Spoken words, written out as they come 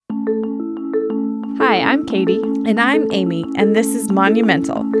Hi, I'm Katie. And I'm Amy, and this is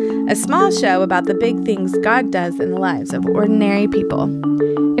Monumental, a small show about the big things God does in the lives of ordinary people.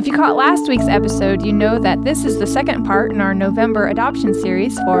 If you caught last week's episode, you know that this is the second part in our November adoption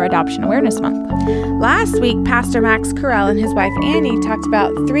series for Adoption Awareness Month. Last week, Pastor Max Carell and his wife Annie talked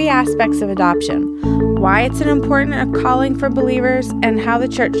about 3 aspects of adoption: why it's an important calling for believers, and how the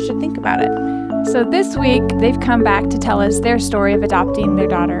church should think about it. So this week, they've come back to tell us their story of adopting their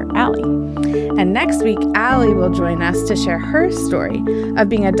daughter, Allie. And next week, Allie will join us to share her story of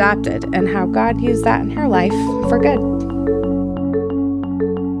being adopted and how God used that in her life for good.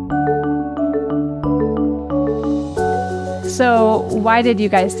 So why did you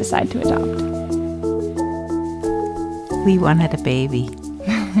guys decide to adopt? We wanted a baby.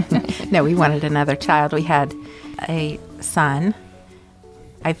 No, we wanted another child. We had a son.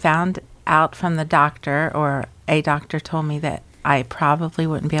 I found out from the doctor, or a doctor told me that I probably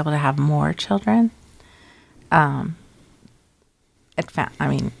wouldn't be able to have more children.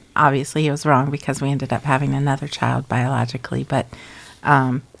 Obviously he was wrong because we ended up having another child biologically, but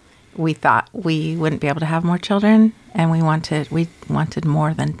we thought we wouldn't be able to have more children, and we wanted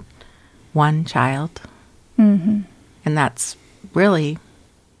more than one child. Mm-hmm. And that's really,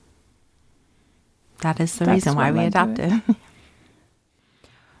 that is the reason why we adopted.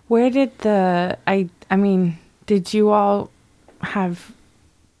 Where did did you all have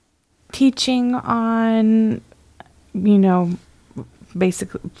teaching on, basic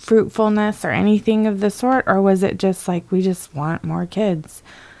fruitfulness or anything of the sort? Or was it just like, we just want more kids?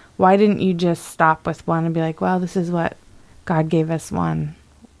 Why didn't you just stop with one and be like, well, this is what God gave us one?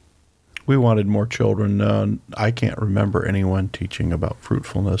 We wanted more children. I can't remember anyone teaching about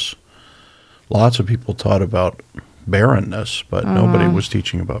fruitfulness. Lots of people taught about barrenness, but nobody was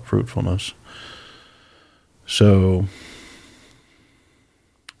teaching about fruitfulness. So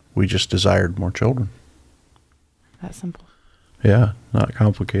we just desired more children. That simple. Yeah, not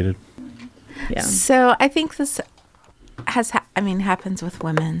complicated. Yeah. So I think this happens with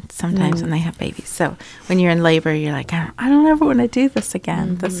women sometimes when they have babies. So when you're in labor, you're like, I don't ever want to do this again.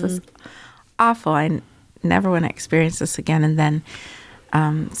 Mm-hmm. This was awful. I never want to experience this again. And then,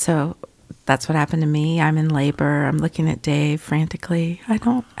 so that's what happened to me. I'm in labor. I'm looking at Dave frantically. I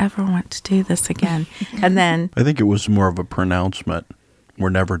don't ever want to do this again. And then I think it was more of a pronouncement. We're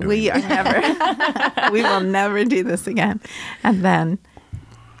never doing We will never do this again. And then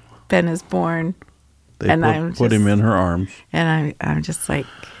Ben is born. They put him in her arms. And I'm just like,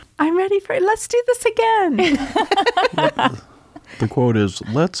 I'm ready for it. Let's do this again. The quote is,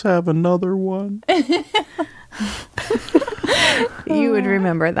 let's have another one. You would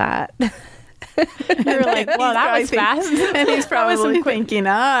remember that. You were like, well, that was fast. And he's probably thinking,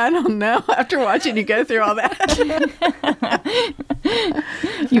 I don't know, after watching you go through all that.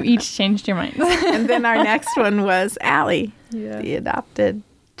 You each changed your minds. And then our next one was Allie, the adopted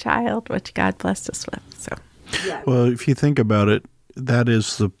child, which God blessed us with. So, well, if you think about it, that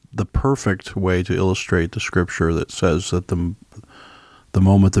is the perfect way to illustrate the scripture that says that the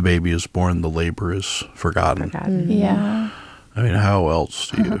moment the baby is born, the labor is forgotten. Mm-hmm. Yeah. I mean, how else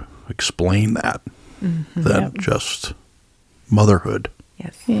do you explain that than just motherhood?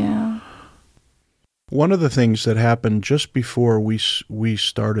 Yes. Yeah. One of the things that happened just before we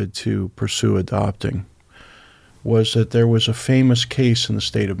started to pursue adopting was that there was a famous case in the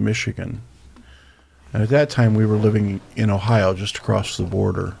state of Michigan. And at that time, we were living in Ohio, just across the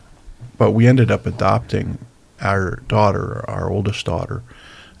border. But we ended up adopting our daughter, our oldest daughter,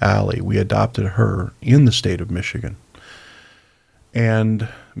 Allie. We adopted her in the state of Michigan. And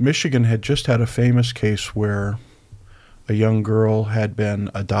Michigan had just had a famous case where a young girl had been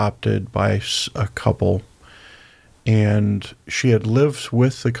adopted by a couple, and she had lived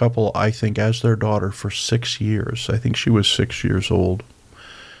with the couple, I think, as their daughter for 6 years. I think she was 6 years old.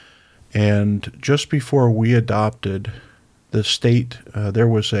 And just before we adopted, the state, there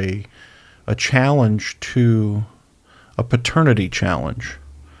was a challenge to a paternity challenge,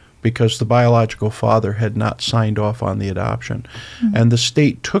 because the biological father had not signed off on the adoption. Mm-hmm. And the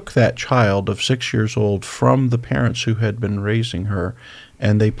state took that child of 6 years old from the parents who had been raising her,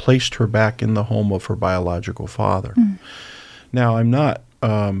 and they placed her back in the home of her biological father. Mm. Now,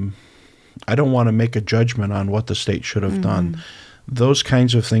 I don't want to make a judgment on what the state should have done. Those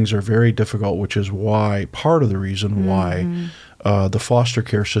kinds of things are very difficult, which is part of the reason why the foster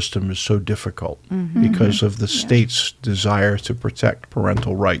care system is so difficult, because of the state's desire to protect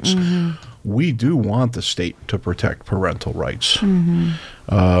parental rights. We do want the state to protect parental rights.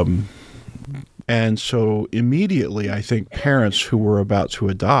 And so immediately, I think parents who were about to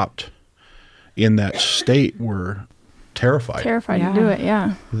adopt in that state were terrified Terrified Yeah. to do it,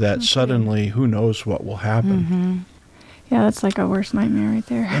 yeah. that suddenly who knows what will happen. Yeah, that's like a worst nightmare right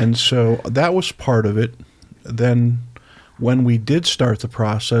there. And so that was part of it. Then when we did start the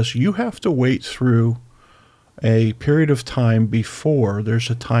process, you have to wait through a period of time before there's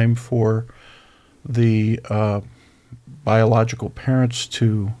a time for the biological parents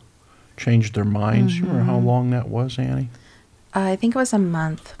to change their minds. You remember how long that was, Annie? I think it was a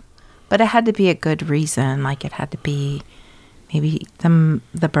month, but it had to be a good reason. Like it had to be maybe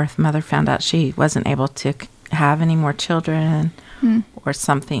the birth mother found out she wasn't able to have any more children or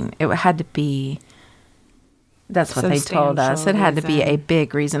something. It had to be. That's what they told us. It had to be a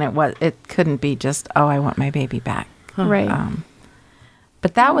big reason. It couldn't be just, oh, I want my baby back. Right.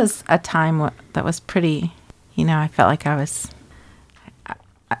 But that was a time that was pretty. I felt like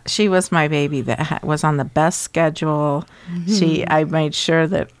she was my baby that was on the best schedule. I made sure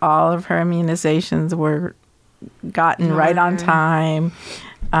that all of her immunizations were gotten right on time.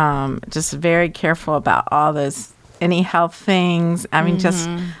 Just very careful about all those, any health things. I mean,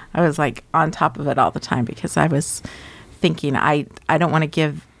 I was like on top of it all the time because I was thinking, I don't want to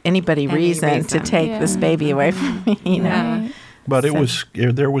give anybody reason to take this baby away from me, Right. But there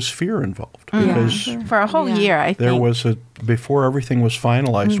was fear involved because For a whole year, I think. there was before everything was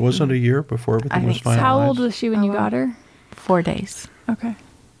finalized. Wasn't it a year before everything was think so. finalized? How old was she when you got her? 4 days. Okay.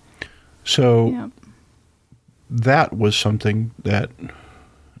 So Yeah. that was something that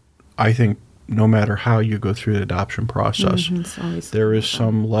I think no matter how you go through the adoption process, there is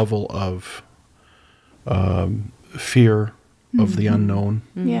some level of fear of the unknown.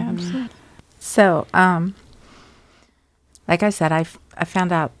 Yeah, absolutely. So, like I said, I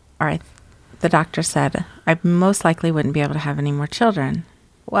found out, the doctor said I most likely wouldn't be able to have any more children.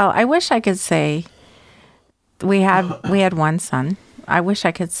 Well, I wish I could say we had one son. I wish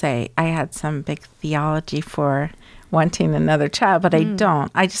I could say I had some big theology for wanting another child, but I don't.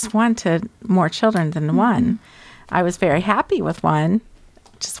 I just wanted more children than one. I was very happy with one,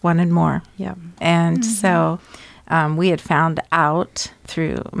 just wanted more. Yeah. And so we had found out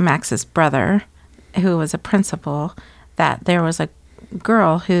through Max's brother, who was a principal, that there was a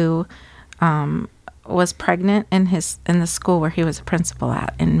girl who was pregnant in the school where he was a principal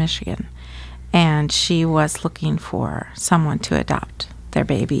at in Michigan, and she was looking for someone to adopt their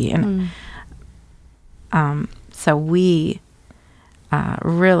baby, and so we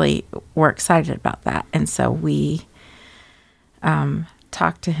really were excited about that, and so we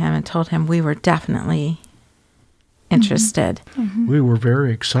talked to him and told him we were definitely interested. We were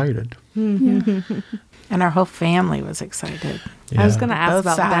very excited. And our whole family was excited. I was going to ask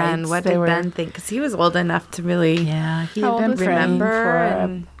Both about Ben. sides, What they did were- Ben think? Because he was old enough to really. Yeah, he How had old been was he? praying Remember for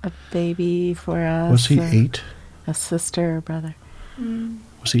and- a baby for us. Was he 8? A sister or brother.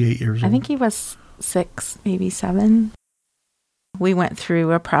 Was he 8 years old? I think he was 6, maybe 7. We went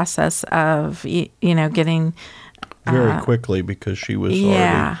through a process of, getting... very quickly because she was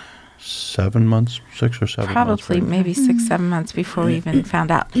already 7 months, 6 or 7 months. Probably right? maybe 6, 7 months before we even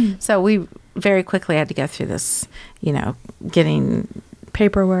found out. So we very quickly had to go through this, getting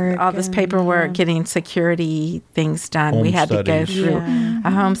Paperwork. all this paperwork, getting security things done. Home we had to go studies. through Yeah.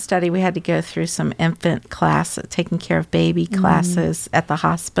 a home study. We had to go through some infant class, taking care of baby classes at the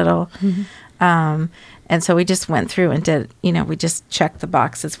hospital. And so we just went through and did, we just checked the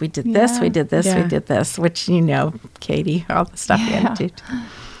boxes. We did this, we did this, we Yeah. did this, which, Katie, all the stuff we had to do.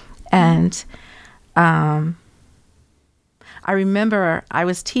 And I remember I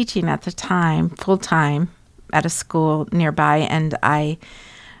was teaching at the time, full time, at a school nearby, and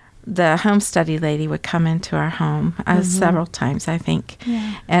the home study lady would come into our home several times, I think.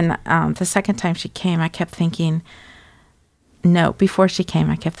 Yeah. And the second time she came, I kept thinking, before she came,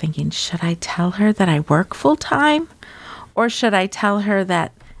 I kept thinking, should I tell her that I work full time? Or should I tell her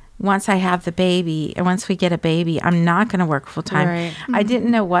that once I have the baby, and once we get a baby, I'm not going to work full time? Right. I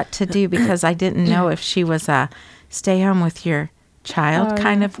didn't know what to do because I didn't know if she was a stay home with your child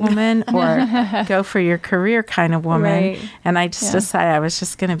kind of woman or go for your career kind of woman. Right. And I just decided I was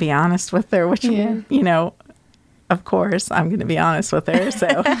just going to be honest with her, which, of course, I'm going to be honest with her. So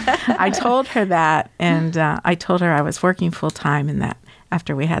I told her that, and I told her I was working full time and that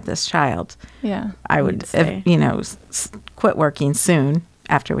after we had this child, Yeah. I would, stay. quit working soon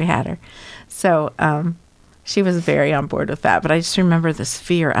after we had her. So she was very on board with that. But I just remember this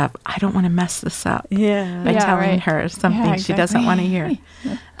fear of, I don't want to mess this up Yeah. by Yeah, telling right. her something Yeah, she doesn't want to hear.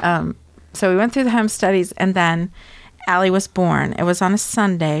 So we went through the home studies, and then Allie was born. It was on a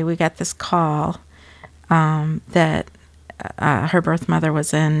Sunday. We got this call that her birth mother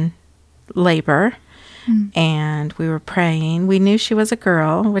was in labor, and we were praying. We knew she was a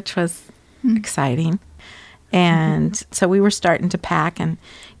girl, which was exciting. And so we were starting to pack and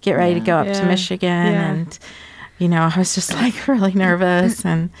get ready to go up to Michigan. And, I was just like really nervous.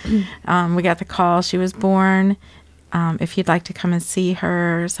 And we got the call. She was born. If you'd like to come and see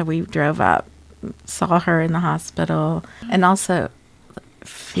her. So we drove up, saw her in the hospital, and also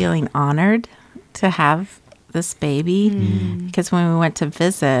feeling honored to have this baby. Because when we went to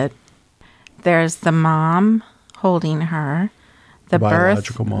visit, there's the mom holding her, the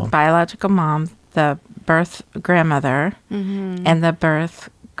biological mom, the birth grandmother, and the birth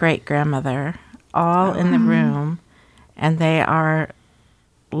great-grandmother all in the room, and they are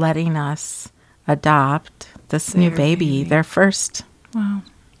letting us adopt this new baby, their first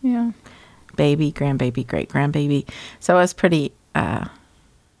baby, grandbaby, great-grandbaby. So it was pretty,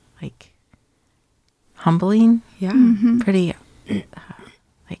 humbling. Yeah. Pretty,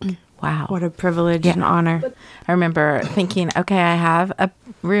 wow. What a privilege and honor. I remember thinking, okay, I have a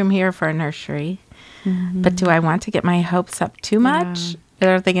room here for a nursery, but do I want to get my hopes up too much?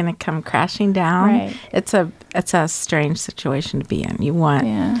 Are they going to come crashing down? Right. It's a strange situation to be in. You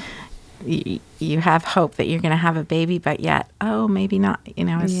want, you have hope that you're going to have a baby, but yet, maybe not.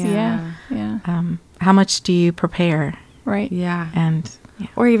 How much do you prepare? Right. Yeah. And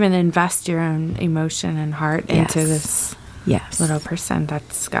or even invest your own emotion and heart into this little person.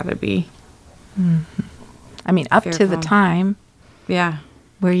 That's got to be. I mean, up to the time. Yeah.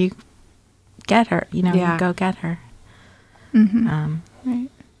 Where you get her, you go get her. Right.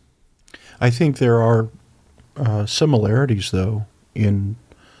 I think there are similarities, though, in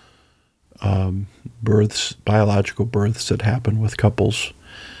biological births that happen with couples.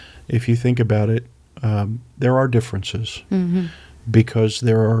 If you think about it, there are differences because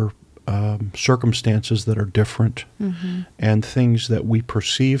there are circumstances that are different and things that we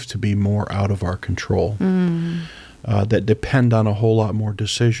perceive to be more out of our control that depend on a whole lot more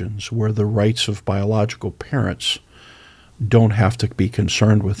decisions, where the rights of biological parents don't have to be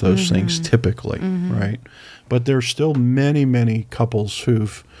concerned with those things typically, right? But there's still many, many couples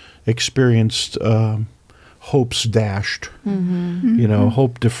who've experienced hopes dashed,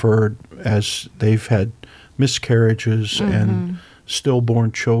 hope deferred as they've had miscarriages and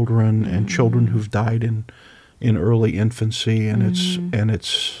stillborn children and children who've died in early infancy, and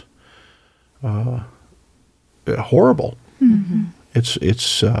it's horrible.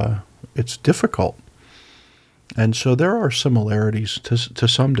 It's difficult. And so there are similarities to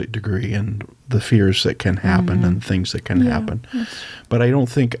some degree in the fears that can happen and things that can happen. But I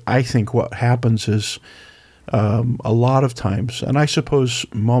think what happens is a lot of times, and I suppose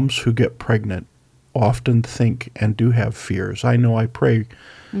moms who get pregnant often think and do have fears. I know I pray,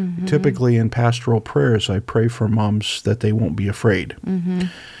 typically in pastoral prayers, I pray for moms that they won't be afraid.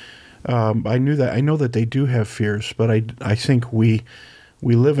 I know that they do have fears, but I think we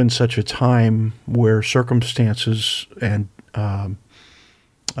live in such a time where circumstances and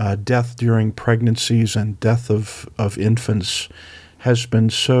death during pregnancies and death of infants has been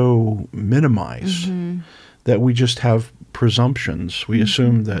so minimized that we just have presumptions. We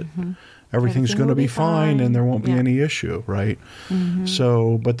assume that everything's going to be fine and there won't be any issue, right?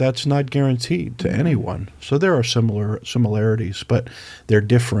 So, but that's not guaranteed to anyone. So there are similarities, but they're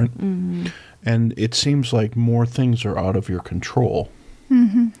different. And it seems like more things are out of your control.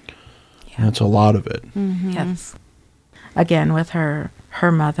 That's a lot of it. Yes. Again, with her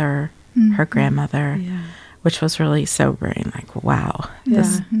mother, her grandmother, which was really sobering. Like, wow,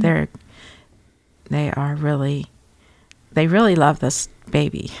 they really love this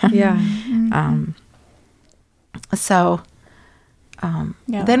baby. Then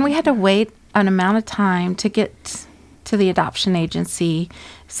we had to wait an amount of time to get to the adoption agency.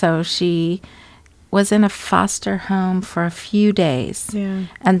 So she was in a foster home for a few days.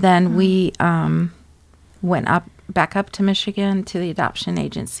 And then we went back up to Michigan to the adoption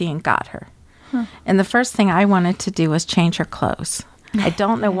agency and got her. And the first thing I wanted to do was change her clothes. I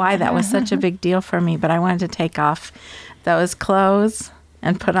don't know why that was such a big deal for me, but I wanted to take off those clothes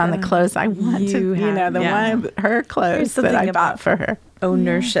and put on the clothes I wanted, her clothes that I bought for her.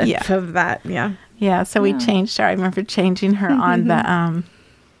 Ownership of that, Yeah, so we changed her. I remember changing her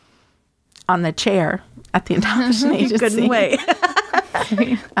on the chair at the adoption agency. Couldn't wait.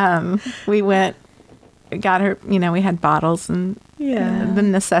 We went, got her, we had bottles and the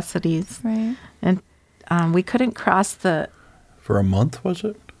necessities. Right. And we couldn't cross For a month, was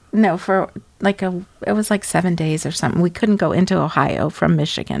it? No, for it was like 7 days or something. We couldn't go into Ohio from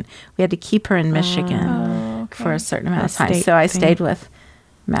Michigan. We had to keep her in Michigan for a certain amount of time. So I stayed with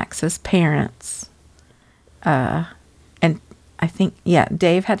Max's parents. And I think,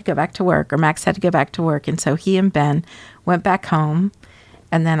 Dave had to go back to work, or Max had to go back to work. And so he and Ben went back home.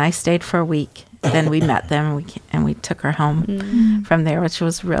 And then I stayed for a week then we met them and we took her home from there, which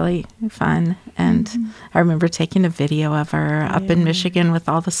was really fun. And I remember taking a video of her up in Michigan with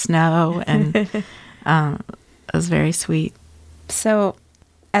all the snow, and it was very sweet. So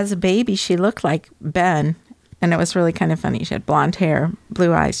as a baby, she looked like Ben, and it was really kind of funny. She had blonde hair,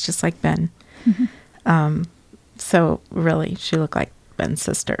 blue eyes, just like Ben. So really, she looked like Ben's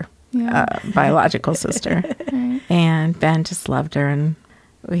sister, biological sister. Right. And Ben just loved her, and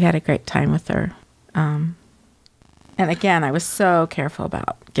we had a great time with her. And again, I was so careful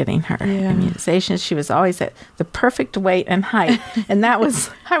about getting her immunizations. She was always at the perfect weight and height. And I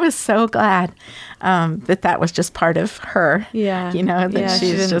was so glad that was just part of her. Yeah. You know, that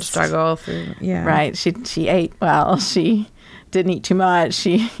she didn't just struggle through. Yeah. Right. She ate well. She didn't eat too much.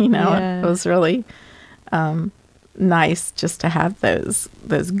 She, it was really nice just to have those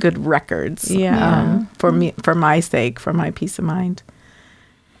good records. For me, for my sake, for my peace of mind.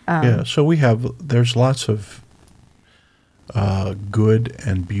 So there's lots of good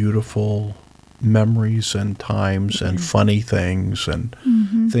and beautiful memories and times and funny things and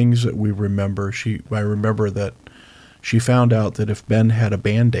things that we remember. I remember that she found out that if Ben had a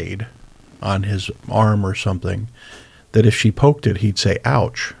Band-Aid on his arm or something, that if she poked it, he'd say,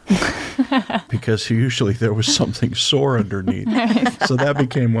 ouch, because usually there was something sore underneath. So that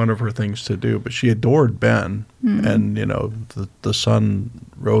became one of her things to do. But she adored Ben, and, the sun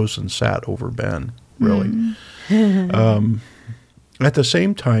rose and sat over Ben, really. At the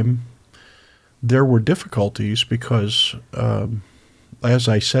same time, there were difficulties because, as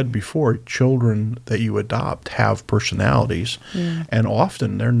I said before, children that you adopt have personalities, and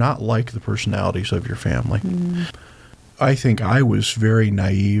often they're not like the personalities of your family. I think I was very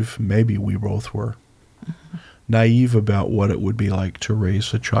naive. Maybe we both were naive about what it would be like to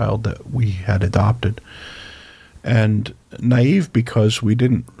raise a child that we had adopted. And naive because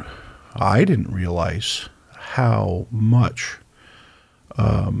I didn't realize how much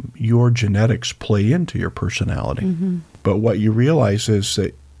your genetics play into your personality. But what you realize is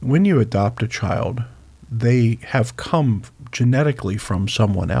that when you adopt a child, they have come genetically from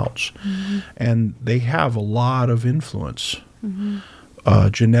someone else, and they have a lot of influence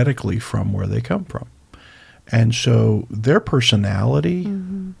genetically from where they come from. And so their personality,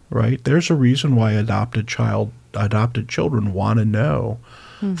 right, there's a reason why adopted children want to know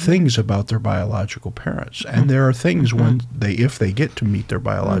things about their biological parents. And there are things if they get to meet their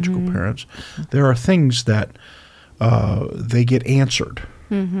biological parents, there are things that they get answered.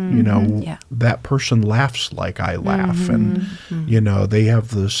 That person laughs like I laugh, and they have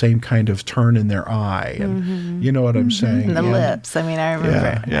the same kind of turn in their eye, and you know what I'm saying. And the lips. I mean, I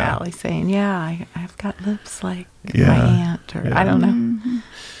remember Allie saying, I've got lips like my aunt, or I don't know.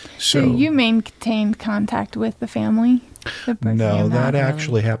 So you maintained contact with the family? No, that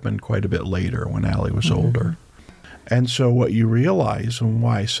actually happened quite a bit later when Allie was older. And so what you realize, and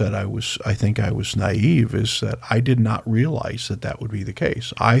why I said I think I was naive, is that I did not realize that would be the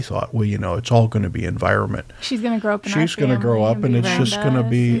case. I thought, it's all going to be environment. She's going to grow up in She's going to grow up, and it's just going to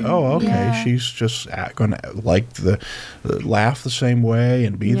be, she's just going to laugh the same way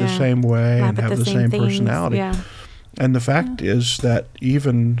and be the same way and have the same personality. Yeah. And the fact is that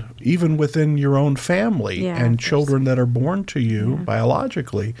even within your own family and children that are born to you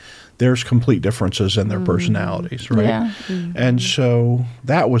biologically, there's complete differences in their personalities, right? Yeah. And so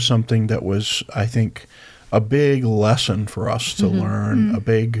that was something that was, I think, a big lesson for us to learn, a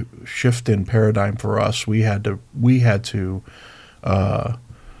big shift in paradigm for us. We had to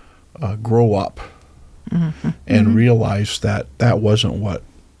grow up and realize that wasn't what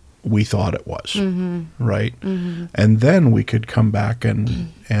we thought it was, right? And then we could come back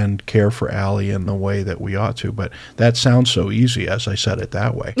and care for Allie in the way that we ought to. But that sounds so easy as I said it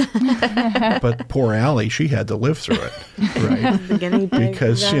that way. But poor Allie, she had to live through it, right?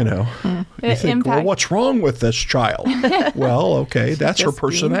 Because, you think, well, what's wrong with this child? Well, okay, that's her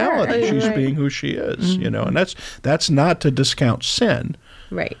personality. She's being who she is, and that's not to discount sin.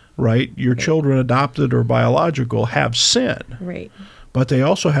 Right? Your children, adopted or biological, have sin. Right. But they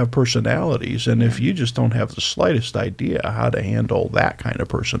also have personalities, and if you just don't have the slightest idea how to handle that kind of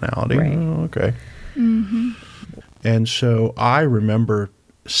personality, okay. And so I remember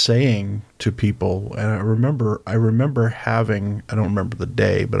saying to people, and I remember having, I don't remember the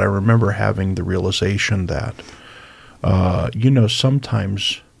day, but I remember having the realization that,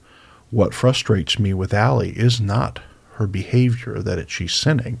 sometimes what frustrates me with Allie is not her behavior, that she's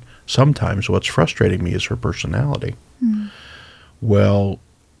sinning. Sometimes what's frustrating me is her personality. Well,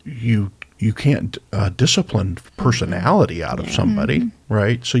 you can't discipline personality out of somebody,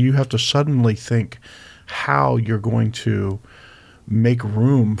 right? So you have to suddenly think how you're going to make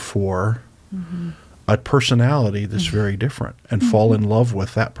room for a personality that's very different and fall in love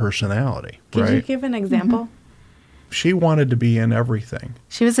with that personality, Could right? you give an example? She wanted to be in everything.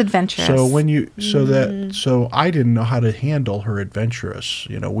 She was adventurous. So so I didn't know how to handle her adventurous.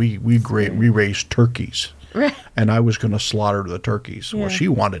 You know, we raised turkeys. Right. And I was going to slaughter the turkeys. Yeah. Well, she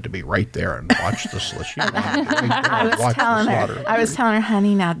wanted to be right there and watch the slaughter. She wanted to be right there and watch the slaughter. I was telling her,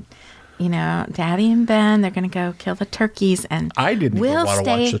 honey, now, you know, Daddy and Ben, they're going to go kill the turkeys, and I didn't even we'll want to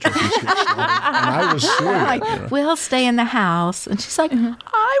watch the turkeys get slaughtered. And I was serious. like, you know. we'll stay in the house. And she's like,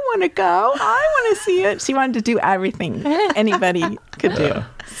 I want to go. I want to see it. She wanted to do everything anybody could do.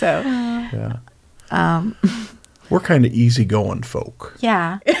 So, Yeah. We're kind of easygoing folk.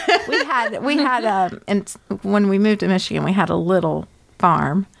 yeah, we had, and when we moved to Michigan, we had a little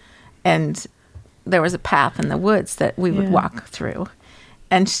farm, and there was a path in the woods that we would Yeah. walk through.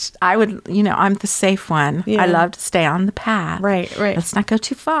 And I would, you know, I'm the safe one. Yeah. I love to stay on the path. Right. Let's not go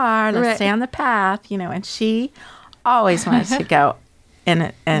too far. Let's Right. stay on the path, you know. And she always wanted to go in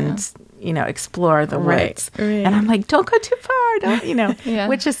it and, you know, explore the Right, woods. right. And I'm like, don't go too far. Don't, you know, Yeah.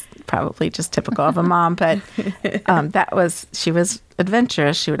 which is probably just typical of a mom. But she was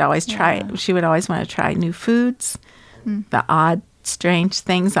adventurous. She would always she would always want to try new foods, the odd, strange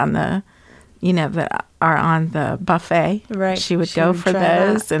things on the, you know, that are on the buffet. Right. She would She go would for try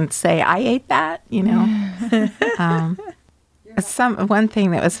those that. and say, I ate that, you know. One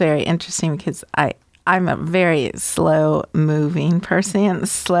thing that was very interesting, because I'm a very slow moving person,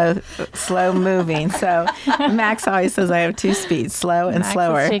 slow moving. So Max always says I have two speeds, slow and Max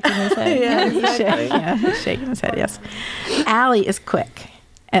slower. is shaking his head. He's shaking his head, yes. Allie is quick.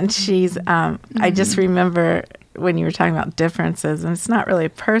 And she's, I just remember when you were talking about differences, and it's not really a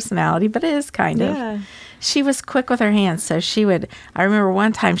personality, but it is kind Yeah. of. She was quick with her hands. So I remember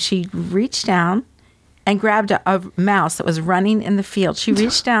one time she reached down and grabbed a mouse that was running in the field. She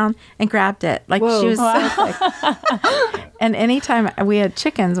reached down and grabbed it. Like, Whoa. she was so quick. And anytime we had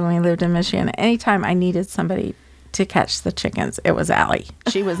chickens when we lived in Michigan, anytime I needed somebody to catch the chickens, it was Allie.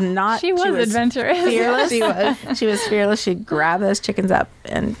 She was not. She was adventurous. Fearless. She was fearless. She'd grab those chickens up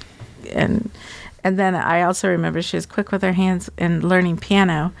and then I also remember she was quick with her hands and learning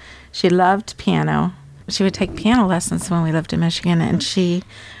piano. She loved piano. She would take piano lessons when we lived in Michigan, and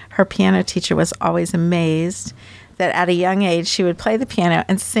her piano teacher was always amazed that at a young age she would play the piano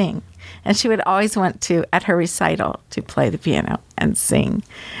and sing. And she would always want to, at her recital, to play the piano and sing.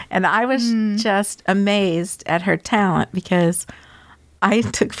 And I was just amazed at her talent, because I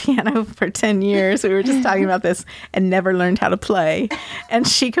took piano for 10 years. We were just talking about this, and never learned how to play. And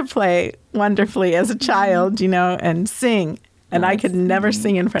she could play wonderfully as a child, you know, and sing. And I could never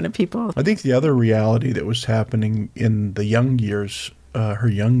sing in front of people. I think the other reality that was happening in the young years, her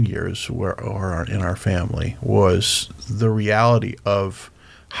young years, or in our family, was the reality of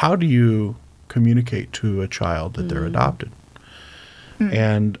how do you communicate to a child that they're adopted.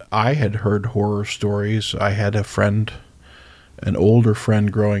 And I had heard horror stories. I had a friend, an older friend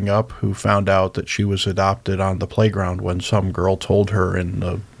growing up, who found out that she was adopted on the playground when some girl told her in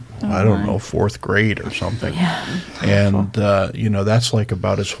the, I don't know, 4th grade or something. Yeah. And, you know, that's like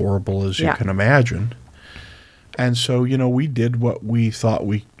about as horrible as you Yeah. can imagine. And so, you know, we did what we thought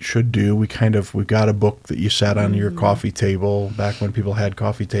we should do. We got a book that you sat on your coffee table back when people had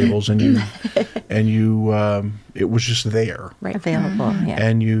coffee tables, and it was just there. Right. Available. Yeah.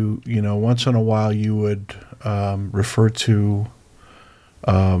 And you know, once in a while you would refer to,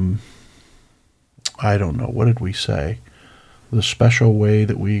 I don't know, what did we say? The special way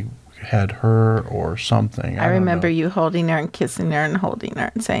that we had her or something. I remember you holding her and kissing her and holding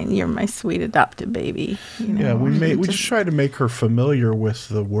her and saying, "You're my sweet adopted baby." You know? Yeah, we just tried to make her familiar with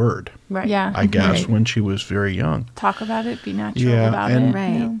the word, Right. Yeah. I guess, Right. when she was very young. Talk about it, be natural Yeah, about and it.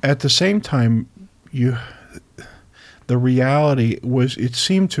 Right. You know? at the same time, the reality was, it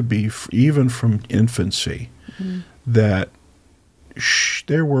seemed to be, even from infancy, that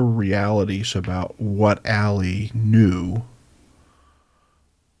there were realities about what Allie knew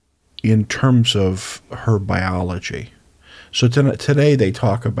in terms of her biology. So today they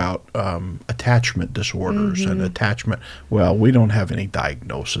talk about attachment disorders and attachment. Well, we don't have any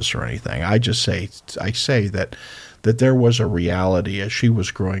diagnosis or anything. I say that there was a reality as she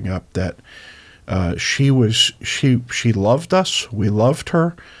was growing up, that she loved us, we loved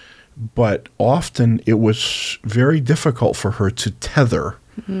her, but often it was very difficult for her to tether,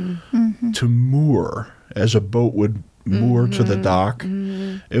 to moor, as a boat would moor to the dock.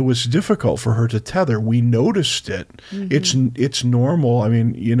 It was difficult for her to tether. We noticed it. It's normal. I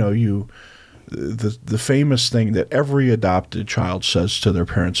mean, you know, the famous thing that every adopted child says to their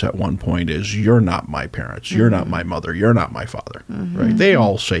parents at one point is, "You're not my parents. You're not my mother. You're not my father." Right? They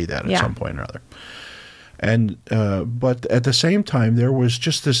all say that at some point or other. And but at the same time, there was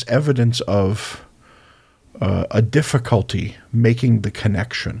just this evidence of a difficulty making the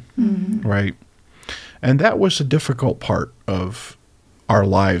connection, right? And that was a difficult part of our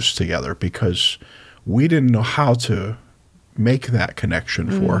lives together because we didn't know how to make that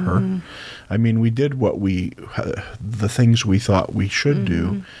connection for her. I mean, we did the things we thought we should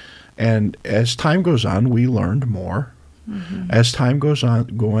do. And as time goes on, we learned more. As time goes on,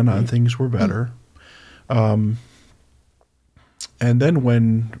 things were better. And then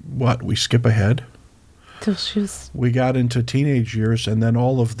we skip ahead. Till she's We got into teenage years, and then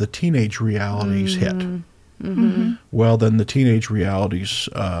all of the teenage realities hit. Well, then the teenage realities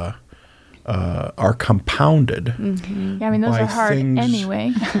are compounded. Yeah, I mean, those by are hard things-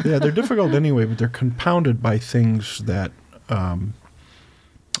 anyway. Yeah, they're difficult anyway, but they're compounded by things that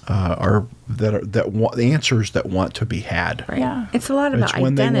the answers that want to be had. right. Yeah. It's a lot about It's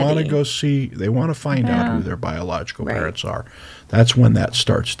when identity. they want to find out Yeah. who their biological Right. parents are. That's when that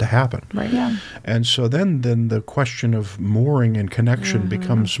starts to happen. Right. Yeah. And so then the question of mooring and connection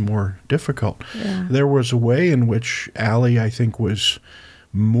becomes more difficult. Yeah. There was a way in which Allie, I think, was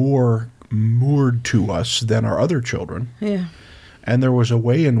more moored to us than our other children. Yeah. And there was a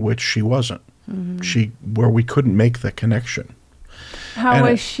way in which she wasn't. Where we couldn't make the connection. How And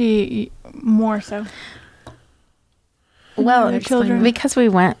was she more so? Well, Other children? because we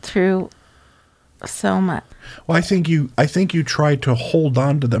went through so much. Well, I think you tried to hold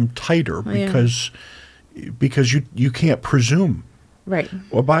on to them tighter because you can't presume. Right.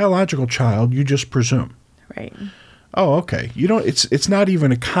 A biological child, you just presume. Right. Oh, okay. You don't. It's not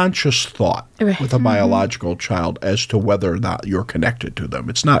even a conscious thought Right. with a biological child as to whether or not you're connected to them.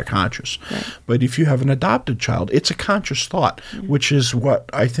 It's not conscious. Right. But if you have an adopted child, it's a conscious thought, which is what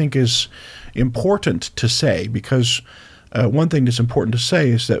I think is important to say. Because one thing that's important to say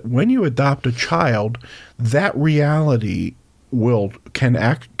is that when you adopt a child, that reality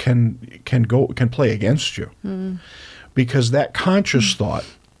can play against you, because that conscious thought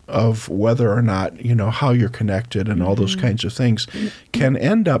of whether or not, how you're connected and all those kinds of things can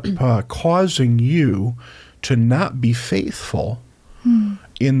end up causing you to not be faithful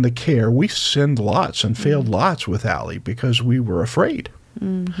in the care. We sinned lots and failed lots with Allie because we were afraid.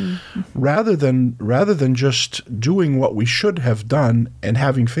 Rather than just doing what we should have done and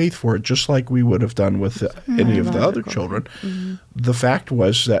having faith for it, just like we would have done with any of the other children. The fact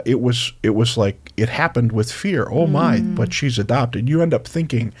was that it was like it happened with fear. Oh my! But she's adopted. You end up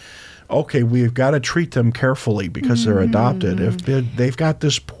thinking, okay, we've got to treat them carefully because they're adopted. If they've got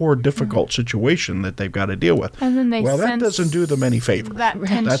this poor, difficult situation that they've got to deal with. And then they that sense doesn't do them any favors. that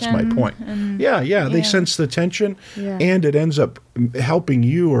That's my tension point. and- They sense the tension, Yeah. and it ends up helping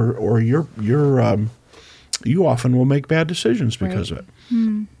you, or you often will make bad decisions because of it,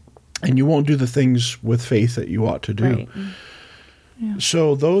 and you won't do the things with faith that you ought to do. Right.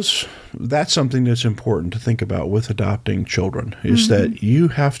 So that's something that's important to think about with adopting children, is that you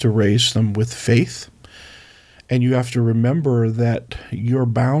have to raise them with faith, and you have to remember that you're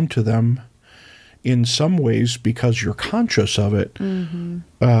bound to them in some ways because you're conscious of it,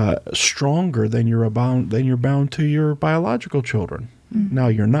 stronger than you're bound to your biological children. Now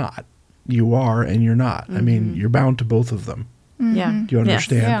you're not. You are and you're not. I mean, you're bound to both of them. Yeah. Do you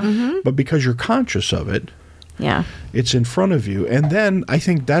understand? Yeah. But because you're conscious of it, Yeah. it's in front of you. And then I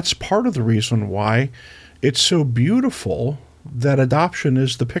think that's part of the reason why it's so beautiful that adoption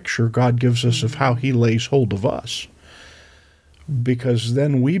is the picture God gives us of how he lays hold of us. Because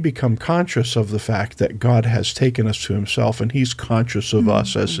then we become conscious of the fact that God has taken us to himself, and he's conscious of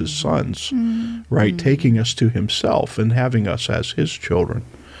us as his sons, right? Taking us to himself and having us as his children,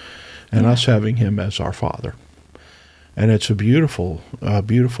 and us having him as our father. And it's a beautiful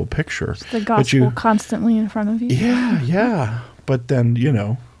picture. The But gospel constantly in front of you. Yeah. But then,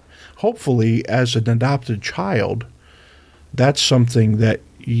 hopefully as an adopted child, that's something that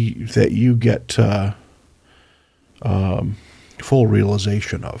you get full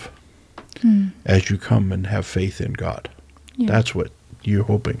realization of as you come and have faith in God. Yeah. That's what you're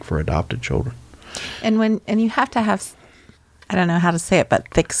hoping for adopted children. And you have to have, I don't know how to say it, but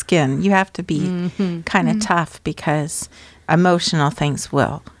thick skin. You have to be kind of tough, because emotional things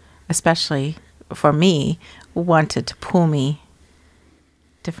will, especially for me, wanted to pull me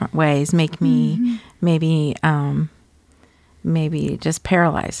different ways, make me maybe just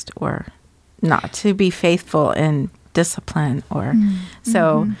paralyzed, or not to be faithful in discipline, or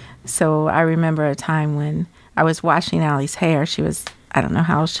so I remember a time when I was washing Allie's hair. She was I don't know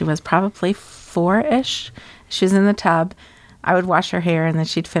how old she was, probably 4-ish. She was in the tub. I would wash her hair, and then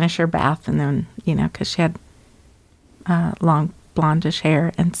she'd finish her bath, and then, because she had long blondish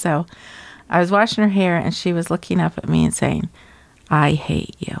hair. And so I was washing her hair, and she was looking up at me and saying, "I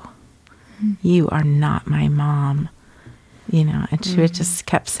hate you. You are not my mom." And she would just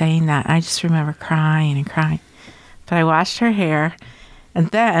kept saying that. I just remember crying and crying. But I washed her hair, and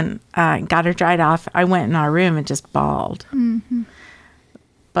then got her dried off. I went in our room and just bawled. Mm-hmm.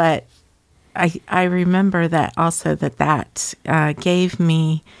 But I remember that also that gave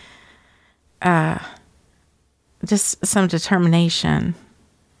me just some determination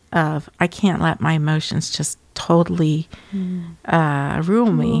of I can't let my emotions just totally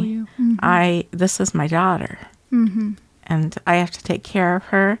rule me. Mm-hmm. This is my daughter. Mm-hmm. And I have to take care of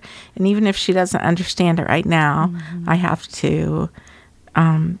her. And even if she doesn't understand it right now, I have to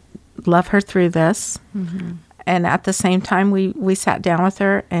love her through this. Mm-hmm. And at the same time, we sat down with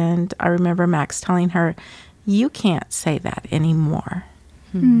her, and I remember Max telling her, "You can't say that anymore.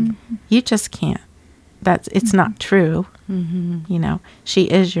 Mm-hmm. You just can't. It's not true. Mm-hmm. She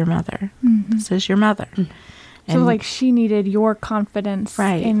is your mother. Mm-hmm. This is your mother." Mm-hmm. So she needed your confidence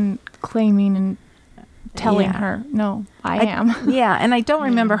in claiming and telling her, "No, I am." Yeah, and I don't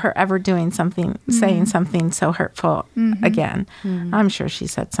remember her ever doing something, saying something so hurtful again. Mm-hmm. I'm sure she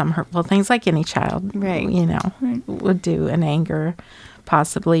said some hurtful things like any child, would do in anger,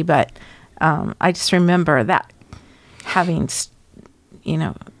 possibly. But I just remember that having,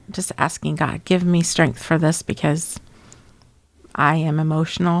 just asking God, give me strength for this because I am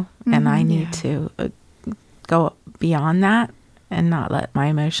emotional and I need to go beyond that and not let my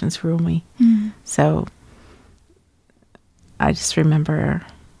emotions rule me. Mm-hmm. So I just remember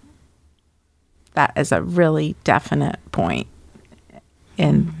that as a really definite point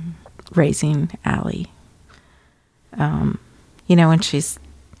in raising Allie. When she's,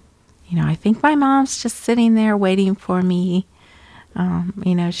 I think my mom's just sitting there waiting for me.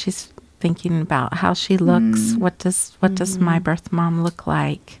 She's thinking about how she looks. What does my birth mom look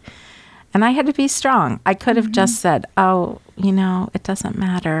like? And I had to be strong. I could have just said, "Oh, it doesn't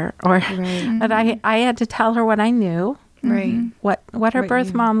matter," but I had to tell her what I knew. Right. What her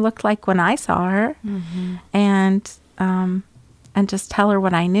birth mom looked like when I saw her, and just tell her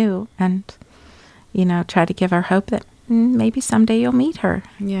what I knew, and try to give her hope that maybe someday you'll meet her.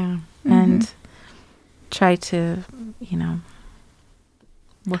 Yeah. And try to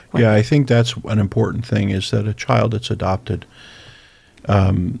work with I think that's an important thing is that a child that's adopted,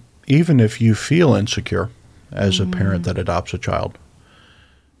 even if you feel insecure as a parent that adopts a child,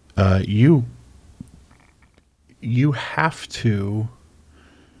 you have to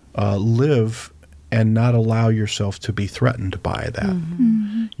live and not allow yourself to be threatened by that.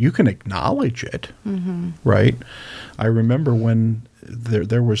 Mm-hmm. You can acknowledge it, right? I remember when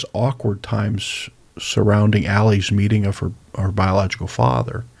there was awkward times surrounding Allie's meeting of her biological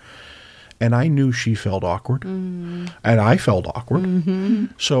father, and I knew she felt awkward, and I felt awkward. Mm-hmm.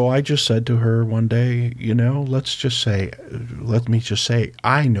 So I just said to her one day, let me just say,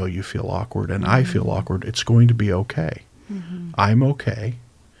 I know you feel awkward, and I feel awkward. It's going to be okay. Mm-hmm. I'm okay.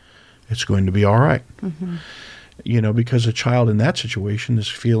 It's going to be all right. Mm-hmm. Because a child in that situation is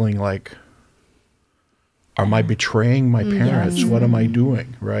feeling like, am I betraying my parents? Yes. What am I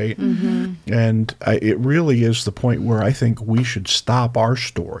doing? Right? Mm-hmm. And it really is the point where I think we should stop our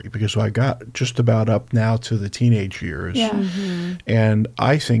story, because I got just about up now to the teenage years. Yeah. Mm-hmm. And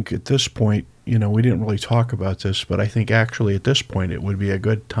I think at this point, we didn't really talk about this, but I think actually at this point it would be a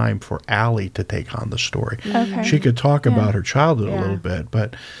good time for Allie to take on the story. Okay. She could talk about her childhood a little bit,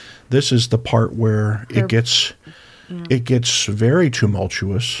 but this is the part where it gets very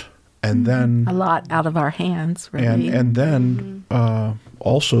tumultuous. And then a lot out of our hands, really. And then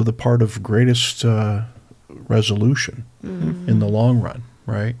also the part of greatest resolution in the long run,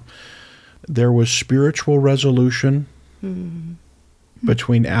 right? There was spiritual resolution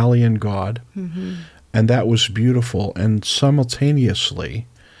between Allie and God, and that was beautiful. And simultaneously,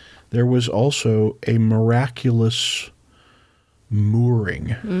 there was also a miraculous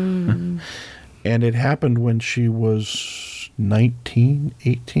mooring. And it happened when she was 19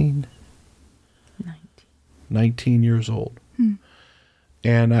 years old.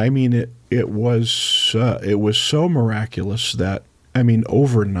 And I mean, it was so miraculous that,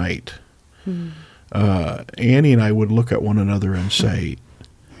 overnight, Annie and I would look at one another and say,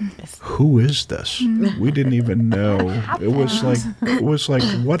 who is this? We didn't even know. It was like,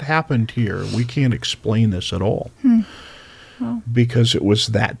 what happened here? We can't explain this at all. Wow. Because it was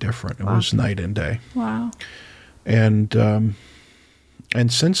that different. It was night and day. Wow. And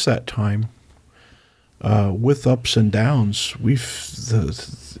since that time, with ups and downs.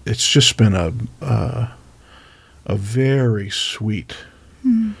 It's just been a very sweet,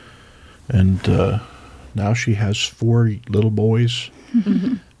 and now she has 4 little boys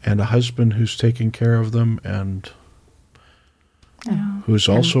and a husband who's taking care of them and who's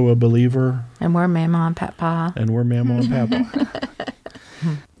also a believer. And we're Mama and Papa. And we're Mama and Papa.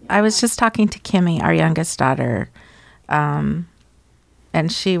 I was just talking to Kimmy, our youngest daughter, and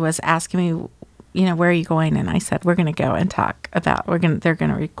she was asking me, where are you going? And I said, we're going to go and talk about, they're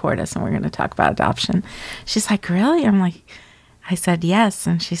going to record us and we're going to talk about adoption. She's like, really? I said, yes.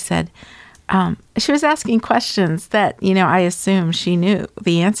 And she said, she was asking questions that, I assume she knew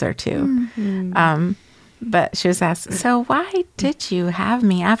the answer to. But she was asked, so why did you have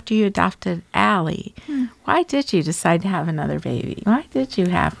me after you adopted Allie? Why did you decide to have another baby? Why did you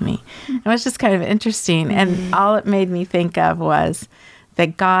have me? It was just kind of interesting. And all it made me think of was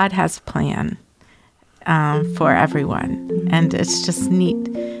that God has a plan for everyone. And it's just neat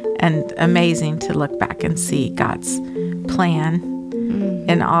and amazing to look back and see God's plan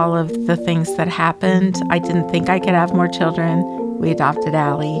in all of the things that happened. I didn't think I could have more children. We adopted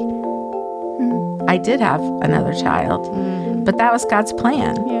Allie. I did have another child, but that was God's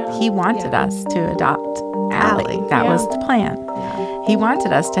plan. Yeah. He wanted us to adopt Allie. That was the plan. Yeah. He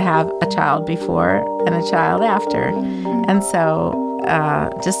wanted us to have a child before and a child after. And so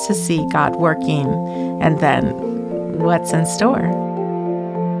just to see God working and then what's in store.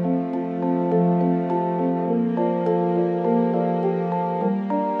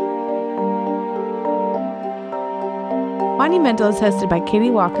 Monumental is hosted by Katie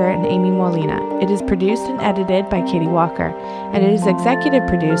Walker and Amy Molina. It is produced and edited by Katie Walker, and it is executive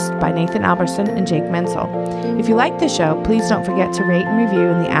produced by Nathan Alberson and Jake Menzel. If you like the show, please don't forget to rate and review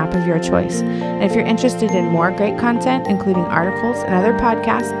in the app of your choice. And if you're interested in more great content, including articles and other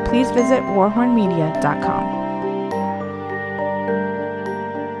podcasts, please visit warhornmedia.com.